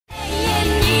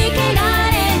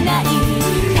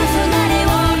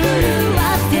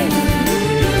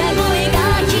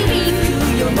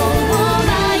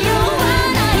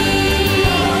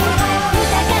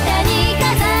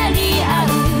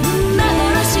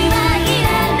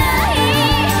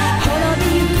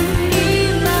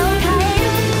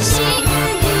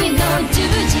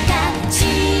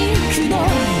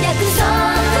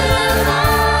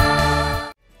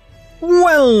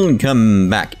welcome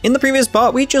back. In the previous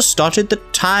part, we just started the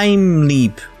time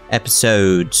leap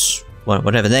episodes,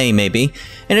 whatever they may be,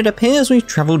 and it appears we've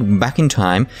travelled back in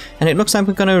time, and it looks like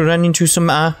we're going to run into some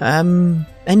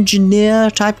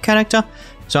engineer-type character.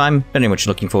 So I'm very much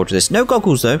looking forward to this. No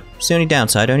goggles, though. It's the only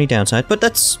downside, but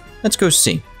let's go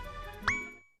see.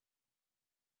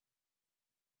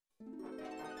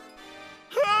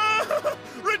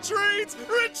 Retreat!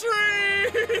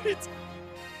 Retreat!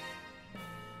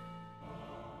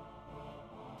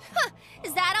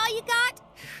 Is that all you got?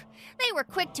 They were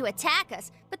quick to attack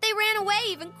us, but they ran away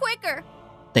even quicker.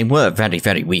 They were very,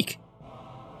 very weak.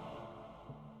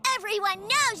 Everyone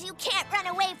knows you can't run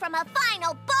away from a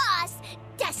final boss.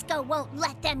 Desco won't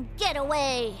let them get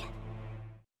away.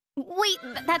 Wait,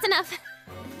 that's enough.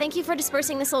 Thank you for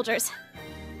dispersing the soldiers.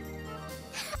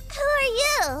 Who are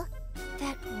you?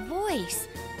 That voice.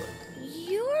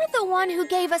 You're the one who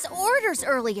gave us orders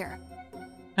earlier.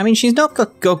 I mean, she's not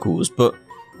got goggles, but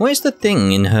where's the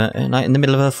thing in her, like in the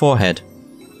middle of her forehead?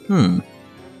 Oh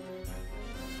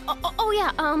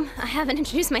yeah, I haven't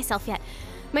introduced myself yet.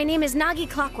 My name is Nagi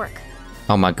Clockwork.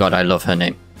 Oh my god, I love her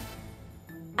name.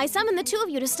 I summoned the two of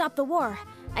you to stop the war.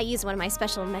 I used one of my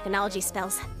special mechanology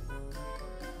spells.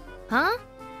 Huh?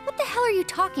 What the hell are you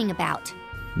talking about?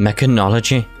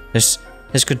 Mechanology? This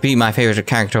could be my favorite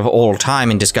character of all time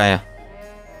in Disgaea.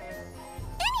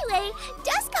 Anyway,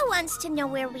 Desco wants to know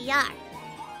where we are.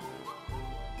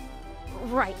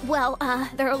 Right, well,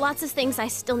 there are lots of things I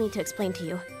still need to explain to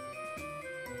you.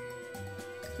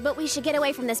 But we should get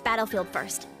away from this battlefield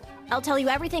first. I'll tell you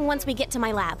everything once we get to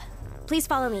my lab. Please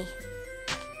follow me.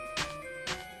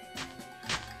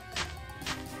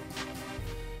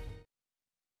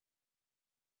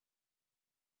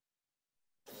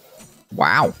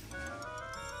 Wow.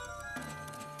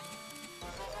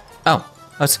 Oh,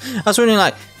 I was wondering,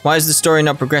 like, why is the story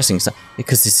not progressing? So,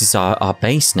 because this is our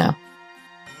base now.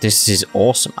 This is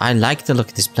awesome. I like the look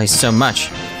of this place so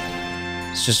much.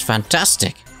 It's just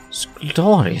fantastic. It's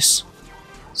glorious.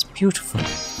 It's beautiful.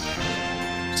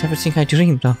 It's everything I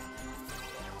dreamed of.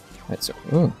 Right, so,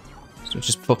 ooh. So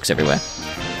just books everywhere.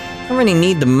 I don't really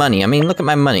need the money. I mean, look at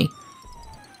my money.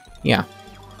 Yeah.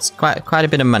 It's quite a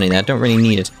bit of money there. I don't really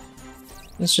need it.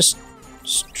 It's just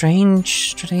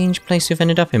strange place we've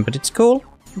ended up in, but it's cool.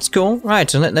 It's cool. Right,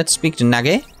 so let's speak to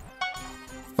Nagi.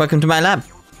 Welcome to my lab.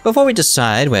 Before we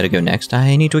decide where to go next,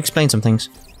 I need to explain some things.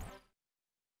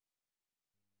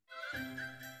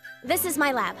 This is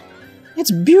my lab.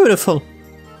 It's beautiful.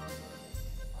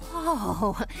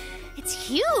 Oh, it's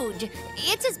huge.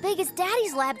 It's as big as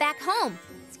Daddy's lab back home.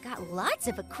 It's got lots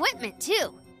of equipment,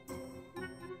 too.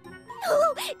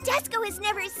 Oh, Desco has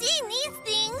never seen these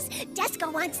things.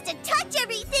 Desco wants to touch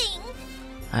everything.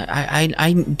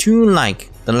 I do like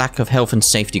the lack of health and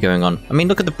safety going on. I mean,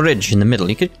 look at the bridge in the middle.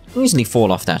 You could easily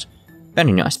fall off that.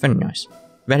 Very nice, very nice.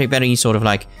 Very, very sort of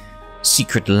like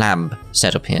secret lab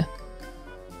setup here.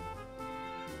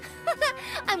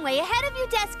 I'm way ahead of you,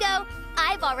 Desco.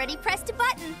 I've already pressed a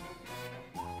button.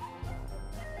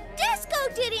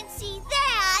 Desco didn't see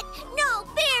that. No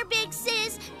fair, big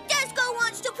sis. Desco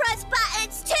wants to press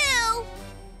buttons too.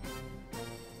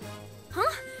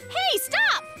 Huh? Hey,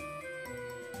 stop!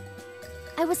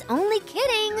 I was only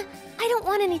kidding. I don't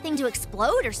want anything to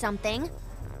explode or something.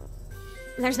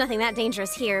 There's nothing that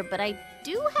dangerous here, but I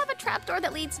do have a trapdoor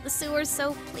that leads to the sewers,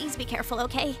 so please be careful,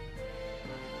 okay?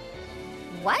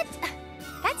 What?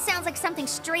 That sounds like something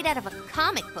straight out of a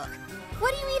comic book.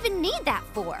 What do you even need that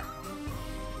for?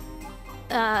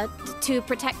 To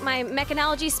protect my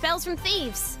mechanology spells from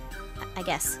thieves, I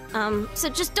guess. So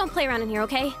just don't play around in here,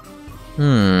 okay?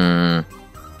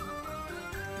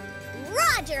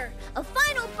 Roger! A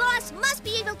final boss must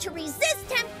be able to resist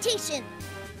temptation!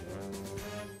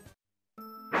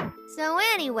 So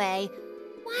anyway,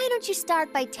 why don't you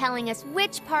start by telling us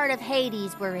which part of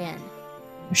Hades we're in?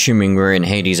 Assuming we're in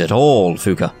Hades at all,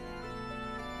 Fuka.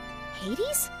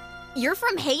 Hades? You're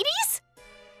from Hades?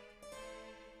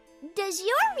 Does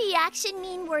your reaction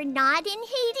mean we're not in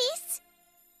Hades?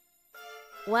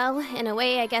 Well, in a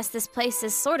way, I guess this place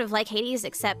is sort of like Hades,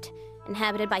 except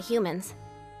inhabited by humans.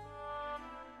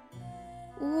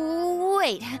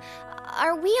 Wait,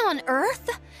 are we on Earth?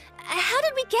 How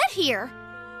did we get here?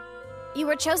 You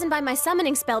were chosen by my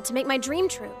summoning spell to make my dream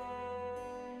true.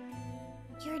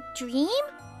 Your dream?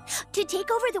 To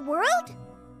take over the world?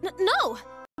 No!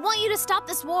 I want you to stop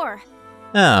this war.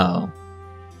 Oh.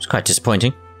 It's quite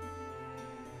disappointing.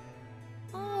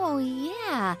 Oh,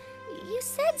 yeah. You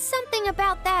said something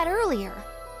about that earlier.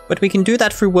 But we can do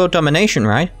that through world domination,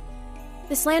 right?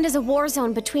 This land is a war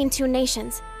zone between two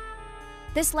nations.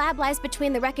 This lab lies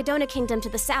between the Recadona Kingdom to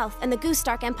the south and the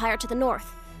Goostark Empire to the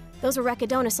north. Those were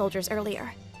Recadona soldiers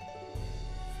earlier.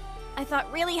 I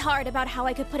thought really hard about how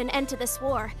I could put an end to this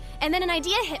war, and then an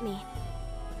idea hit me.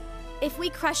 If we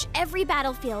crush every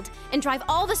battlefield and drive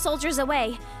all the soldiers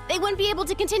away, they wouldn't be able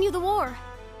to continue the war.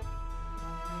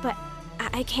 But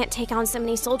I can't take on so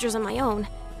many soldiers on my own,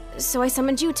 so I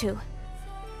summoned you two.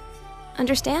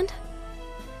 Understand?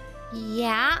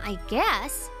 Yeah, I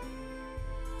guess.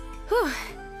 Whew.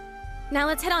 Now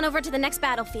let's head on over to the next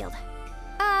battlefield.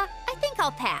 I think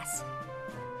I'll pass.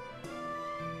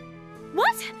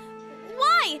 What?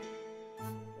 Why?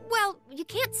 Well, you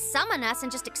can't summon us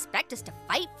and just expect us to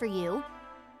fight for you.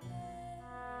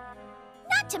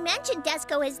 Not to mention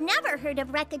Desco has never heard of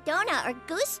Recadona or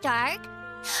Gustark.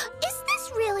 Is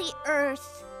this really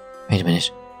Earth? Wait a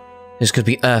minute. This could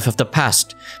be Earth of the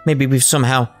past. Maybe we've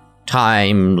somehow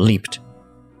time leaped.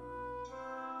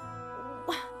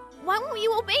 Why won't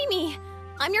you obey me?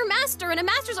 I'm your master, and a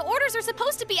master's orders are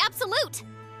supposed to be absolute.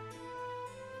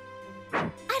 I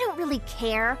don't really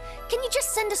care. Can you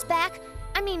just send us back?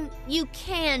 I mean, you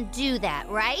can do that,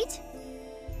 right?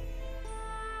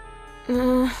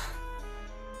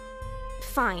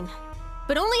 Fine.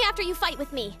 But only after you fight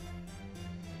with me.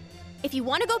 If you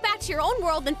want to go back to your own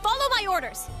world, then follow my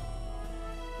orders.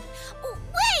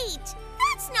 Wait!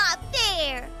 That's not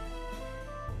fair!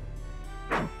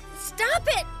 Stop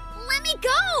it! Let me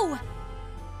go!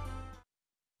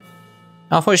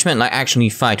 I thought she meant like actually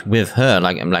fight with her,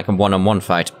 like a one-on-one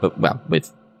fight, but well,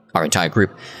 with our entire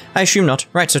group. I assume not.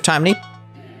 Right, so time leap.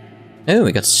 Oh,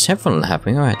 we got several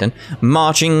happening. Alright then.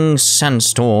 Marching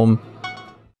Sandstorm.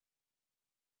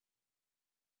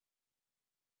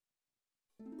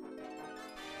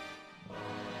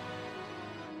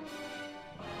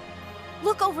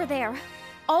 Look over there.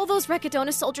 All those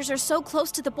Recadona soldiers are so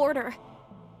close to the border.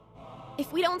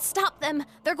 If we don't stop them,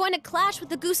 they're going to clash with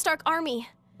the Gustark army.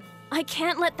 I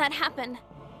can't let that happen.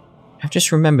 I've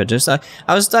just remembered, I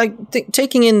was like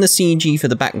taking in the CG for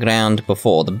the background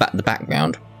before, the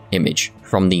background image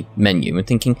from the menu, and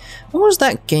thinking, what was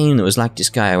that game that was like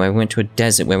Disgaea, where we went to a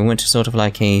desert, where we went to sort of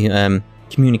like a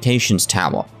communications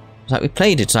tower? It was like we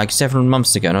played it like several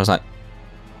months ago, and I was like,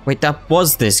 wait, that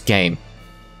was this game.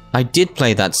 I did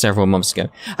play that several months ago.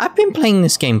 I've been playing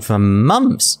this game for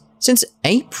months, since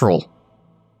April.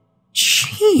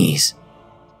 Jeez.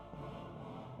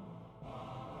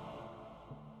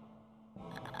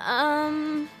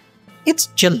 It's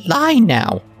July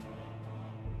now.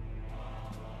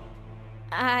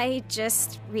 I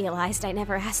just realized I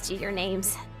never asked you your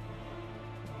names.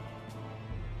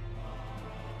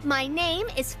 My name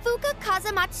is Fuka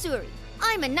Kazamatsuri.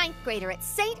 I'm a 9th grader at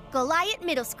St. Goliath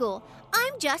Middle School.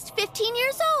 I'm just 15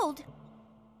 years old.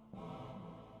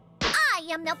 I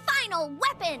am the final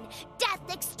weapon! Death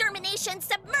Extermination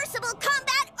Submersible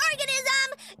Combat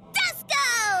Organism,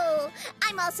 Desco!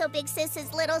 I'm also Big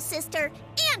Sis's little sister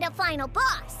and a final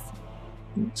boss.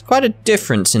 It's quite a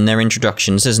difference in their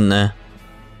introductions, isn't there?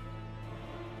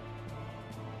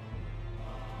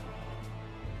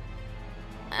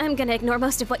 I'm gonna ignore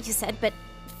most of what you said, but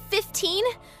 15?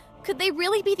 Could they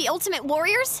really be the ultimate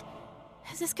warriors?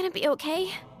 Is this gonna be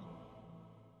okay?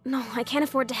 No, I can't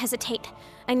afford to hesitate.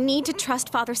 I need to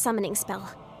trust Father's summoning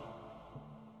spell.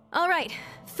 All right,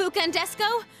 Fuka and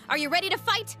Desco, are you ready to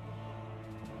fight?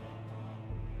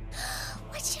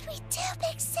 What should we do,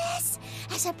 Big Sis?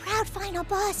 As a proud final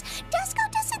boss,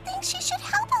 Desco doesn't think she should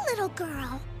help a little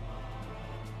girl.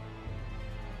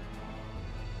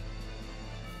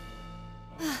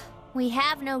 We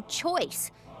have no choice.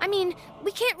 I mean,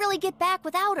 we can't really get back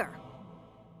without her.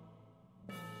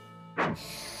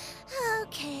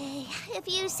 Okay, if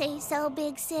you say so,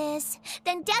 Big Sis.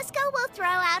 Then Desco will throw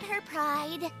out her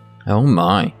pride. Oh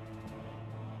my.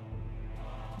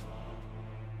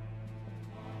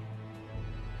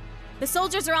 The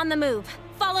soldiers are on the move.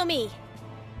 Follow me.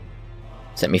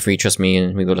 Set me free, trust me,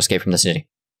 and we will escape from the city.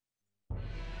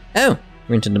 Oh,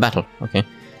 we're into the battle. Okay.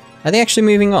 Are they actually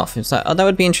moving off? It's like, oh, that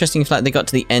would be interesting if like they got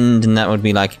to the end and that would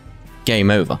be like game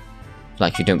over.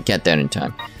 Like you don't get there in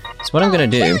time. So what I'm gonna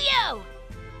do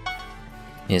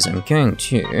is I'm going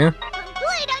to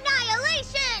Complete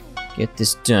annihilation! get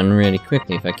this done really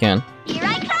quickly if I can. Here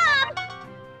I come!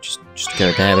 Just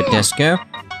go there with Desco.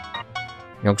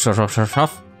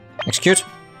 Execute.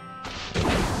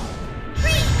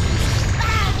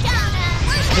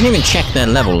 I didn't even check their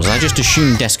levels. I just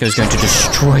assumed Desco's going to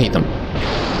destroy them.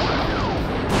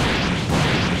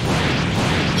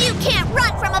 You can't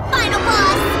run from a final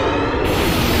boss!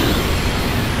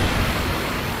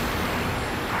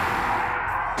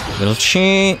 Little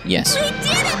cheer. Yes. We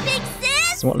did it, Big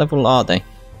Sis! So what level are they?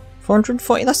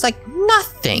 440? That's like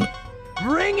nothing.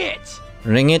 Bring it!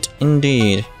 Bring it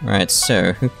indeed. Right,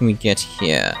 so who can we get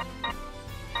here?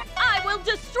 I will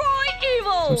destroy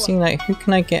evil! I'm seeing like, who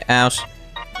can I get out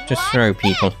to throw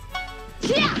people?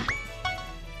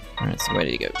 Alright, so where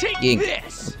did you go? Take You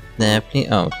this! there, please.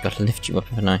 Oh, got to lift you up,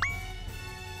 haven't I?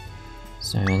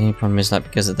 So the only problem is that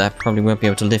because of that, probably won't be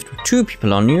able to lift with 2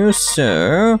 people on you,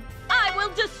 so... I will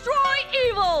destroy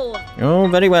evil! Oh,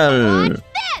 very well. Watch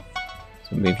this!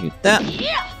 So move you there.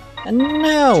 Yeah! And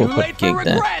now Too we'll put late Gig for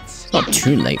there. regrets! It's not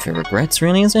too late for regrets,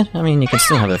 really, is it? I mean, you can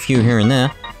still have a few here and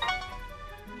there.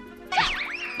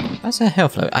 Why's that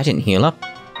health low? I didn't heal up.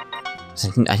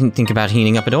 I didn't think about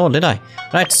healing up at all, did I?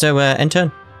 Right, so, end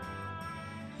turn.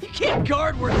 You can't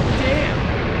guard worth a damn!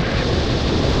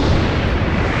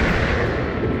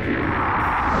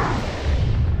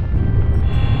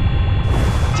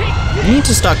 I need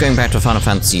to start going back to Final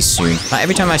Fantasy soon. Like,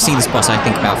 every time I see this boss, I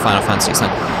think about Final Fantasy. It's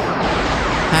like,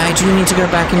 I do need to go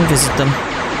back and visit them.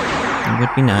 It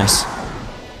would be nice.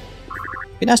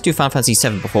 It'd be nice to do Final Fantasy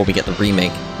 7 before we get the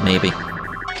remake. Maybe.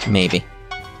 Maybe.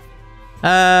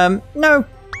 No.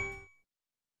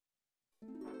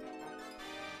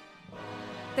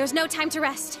 There's no time to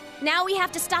rest. Now we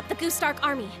have to stop the Gustark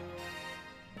army.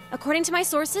 According to my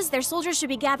sources, their soldiers should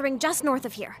be gathering just north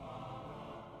of here.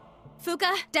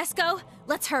 Fuka, Desco,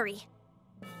 let's hurry.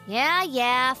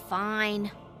 Yeah,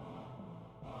 fine.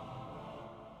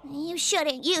 You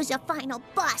shouldn't use a final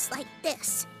boss like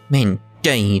this.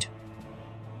 Indeed.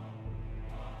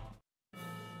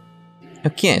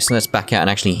 Okay, so let's back out and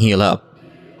actually heal up.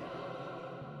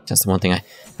 That's the one thing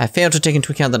I failed to take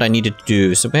into account that I needed to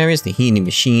do. So where is the healing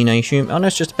machine, I assume? Oh no,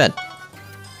 it's just a bed.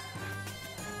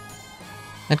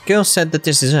 That girl said that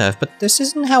this is Earth, but this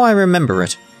isn't how I remember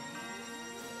it.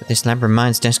 But this lab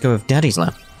reminds Desco of Daddy's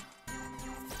lab.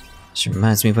 This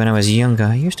reminds me of when I was younger.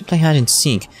 I used to play hide and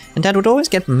seek, and Dad would always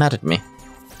get mad at me.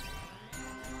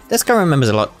 Desco remembers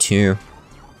a lot too.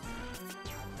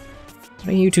 What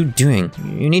are you two doing?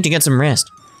 You need to get some rest.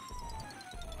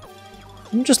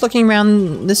 I'm just looking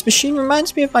around. This machine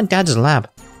reminds me of my dad's lab.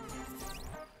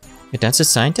 Your dad's a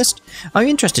scientist? Are you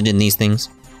interested in these things?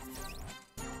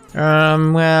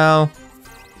 Well...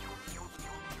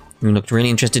 You looked really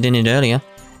interested in it earlier.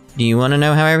 Do you want to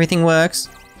know how everything works?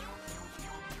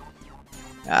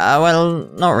 Well,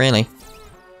 not really.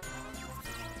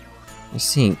 I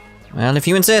see. Well, if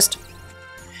you insist.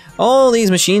 All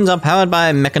these machines are powered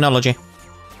by mechanology.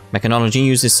 Mechanology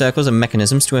uses circles and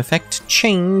mechanisms to effect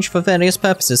change for various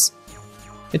purposes.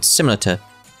 It's similar to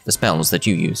the spells that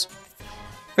you use.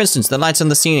 For instance, the lights on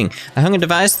the ceiling. I hung a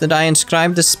device that I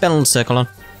inscribed the spell circle on.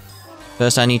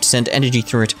 First I need to send energy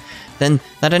through it. Then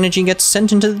that energy gets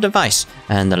sent into the device,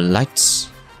 and then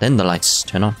the lights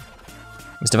turn on.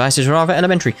 This device is rather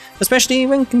elementary, especially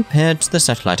when compared to the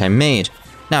satellite I made.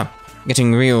 Now,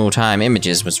 getting real-time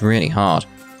images was really hard.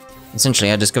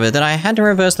 Essentially, I discovered that I had to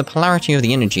reverse the polarity of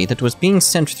the energy that was being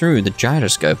sent through the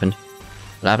gyroscope and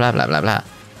blah blah blah blah blah.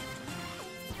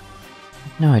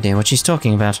 No idea what she's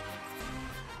talking about.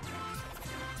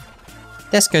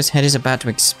 Desco's head is about to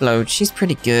explode. She's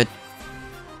pretty good.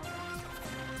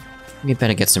 You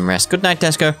better get some rest. Good night,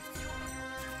 Desco.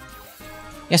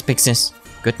 Yes, big sis.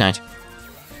 Good night.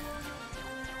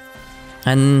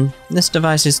 And this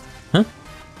device is... Huh?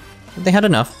 Have they had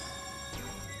enough?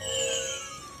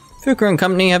 Fuka and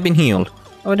company have been healed.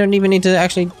 Oh, I don't even need to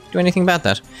actually do anything about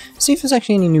that. See if there's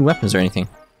actually any new weapons or anything.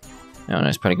 Oh no,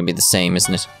 it's probably gonna be the same,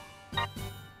 isn't it?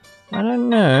 I don't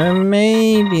know.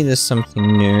 Maybe there's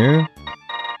something new.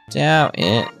 Doubt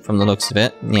it, from the looks of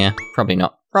it. Yeah, probably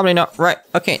not. Probably not. Right,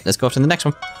 okay, let's go to the next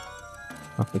one.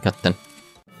 Off we got then.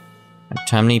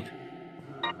 Time leap.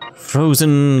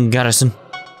 Frozen Garrison.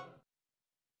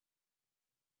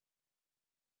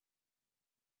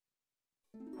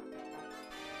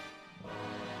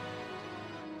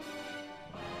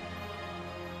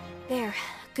 There,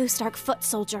 Gustark foot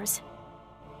soldiers.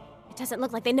 It doesn't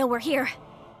look like they know we're here.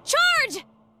 Charge!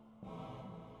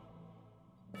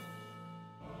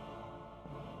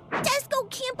 Desco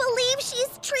can't believe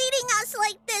she's treating us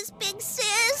like this, big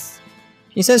sis.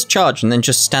 He says charge and then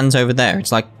just stands over there.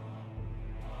 It's like...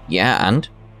 Yeah, and?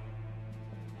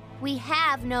 We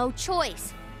have no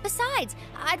choice. Besides,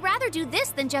 I'd rather do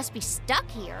this than just be stuck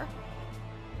here.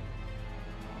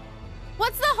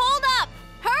 What's the holdup?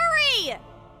 Hurry!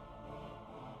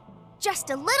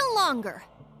 Just a little longer.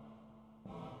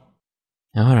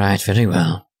 Alright, very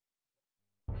well.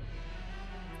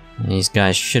 These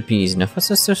guys should be easy enough. What's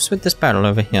this with this barrel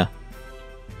over here?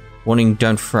 Warning,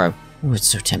 don't throw. Oh, it's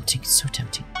so tempting, it's so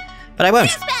tempting. But I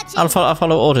won't. I'll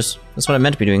follow orders. That's what I'm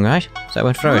meant to be doing, right? So I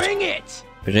won't throw it. Bring it!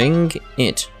 Bring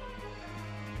it.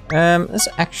 Let's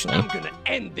actually... I'm gonna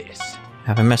end this.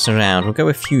 have a mess around. We'll go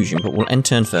with fusion, but we'll end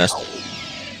turn first.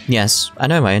 Yes, I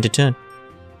know I ended turn.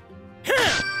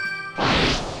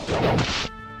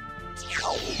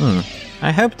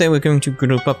 I hoped they were going to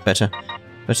group up better.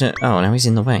 But, oh, now he's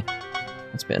in the way.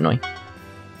 That's a bit annoying.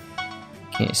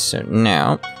 Okay, so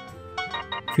now...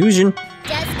 Fusion!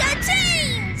 Desco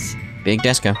change! Big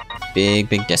Desco. Big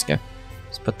Desco.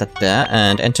 Let's put that there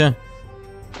and enter.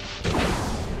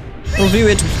 We'll view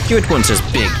it once as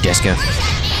Big Desco.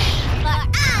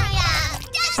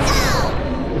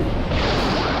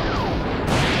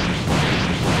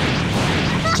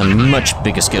 It's a much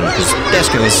bigger skill because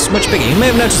Desco is much bigger. You may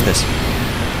have noticed this.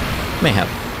 May have.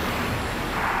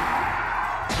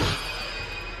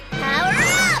 Power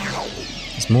up!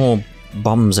 There's more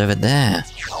bombs over there.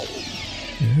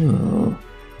 Ooh.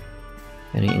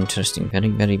 Very interesting. Very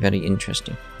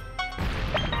interesting.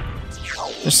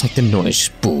 Just like the noise.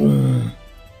 Boom.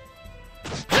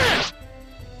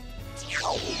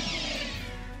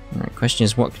 Alright, question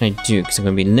is what can I do? Because I'm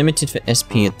going to be limited for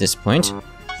SP at this point.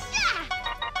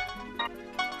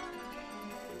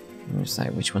 Where's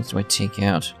that? Which ones do I take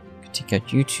out? I could take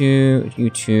out you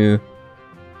two.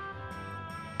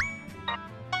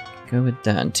 Go with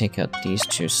that and take out these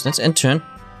two. So let's end turn.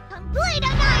 Complete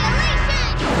annihilation!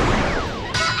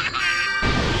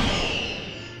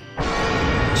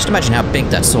 Just imagine how big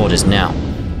that sword is now.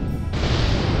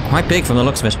 Quite big from the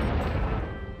looks of it.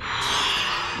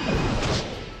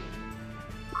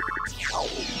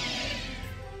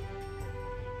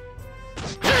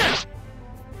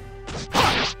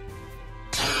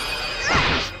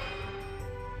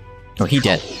 Oh, he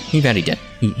dead. He very dead.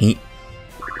 He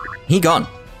gone.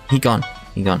 He gone.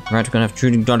 Right, we're gonna have to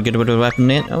get a bit of a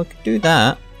weapon in. Oh, we could do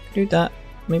that.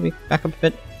 Maybe back up a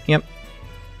bit. Yep.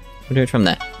 We'll do it from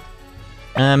there.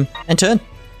 And turn.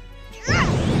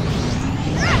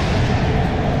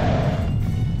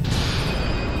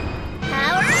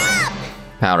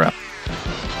 Power up.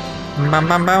 Bam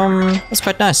bam bam. That's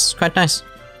quite nice.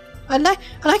 I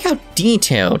like how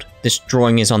detailed this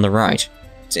drawing is on the right.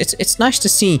 It's nice to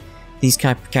see these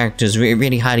type of characters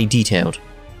really highly detailed.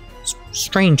 It's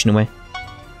strange in a way.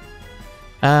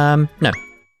 No.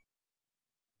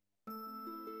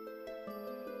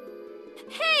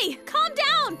 Hey, calm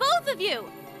down, both of you!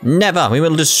 Never! We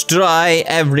will destroy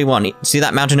everyone. See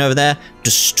that mountain over there?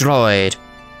 Destroyed.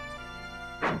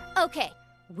 Okay,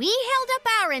 we held up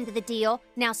our end of the deal.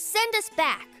 Now send us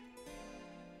back.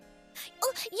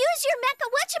 Oh, use your mecha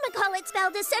whatchamacallit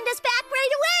spell to send us back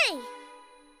right away!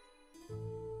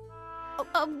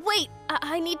 Wait,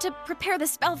 I need to prepare the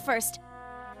spell first.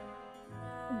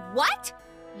 What?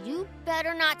 You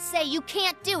better not say you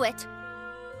can't do it.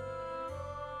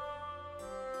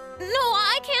 No,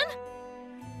 I can.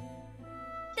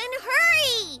 Then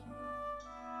hurry!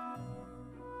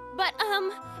 But,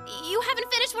 you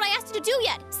haven't finished what I asked you to do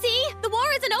yet. See? The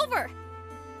war isn't over.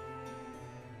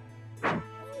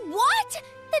 What?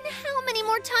 Then how many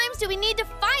more times do we need to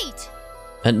fight?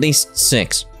 At least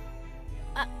 6.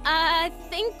 I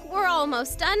think we're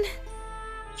almost done.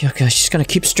 You're just gonna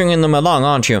keep stringing them along,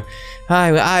 aren't you?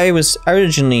 I was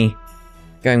originally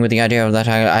going with the idea that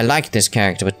I like this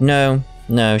character, but no,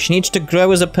 she needs to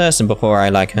grow as a person before I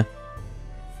like her.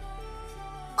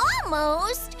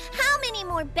 Almost? How many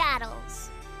more battles?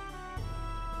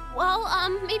 Well,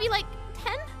 maybe like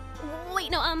 10?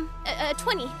 Wait, no,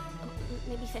 20.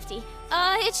 Maybe 50.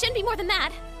 It shouldn't be more than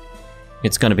that.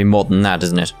 It's gonna be more than that,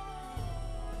 isn't it?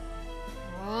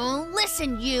 Oh,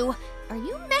 listen, you. Are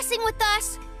you messing with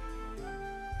us?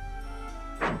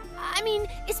 I mean,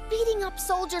 is beating up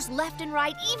soldiers left and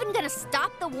right even gonna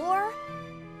stop the war?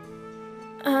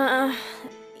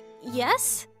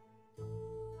 Yes?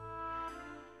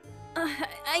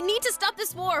 I need to stop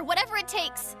this war, whatever it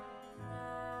takes.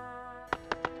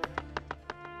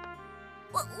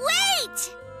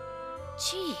 Wait!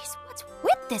 Jeez, what's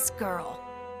with this girl?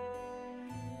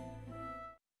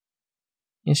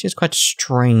 Yeah, she's quite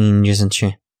strange, isn't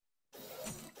she?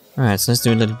 Alright, so let's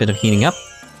do a little bit of healing up.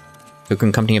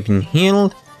 Fuka coming up and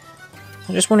healed.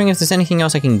 I'm just wondering if there's anything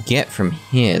else I can get from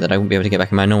here that I won't be able to get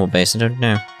back in my normal base. I don't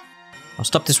know. I'll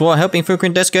stop this war helping Fuka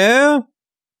and Desco!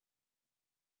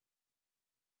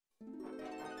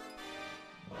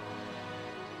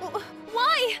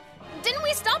 Why? Didn't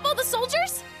we stop all the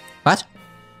soldiers? What?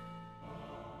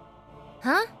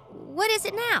 Huh? What is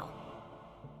it now?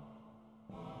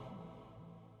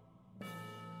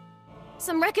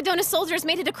 Some Recadona soldiers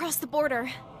made it across the border.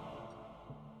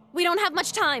 We don't have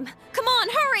much time. Come on,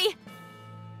 hurry!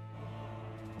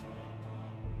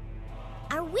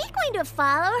 Are we going to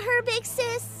follow her, big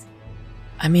sis?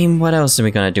 I mean, what else are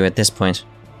we gonna do at this point?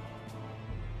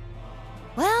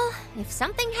 Well, If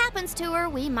something happens to her,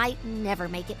 we might never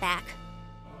make it back.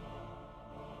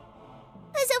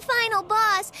 As a final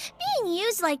boss, being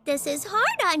used like this is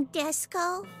hard on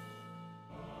Desco.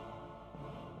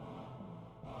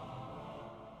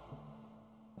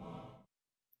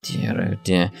 Dear, oh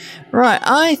dear. Right,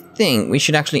 I think we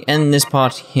should actually end this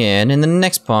part here, and in the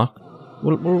next part,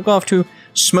 we'll go off to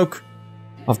Smoke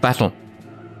of Battle.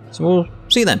 So we'll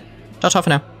see you then. Ta-ta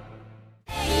for now.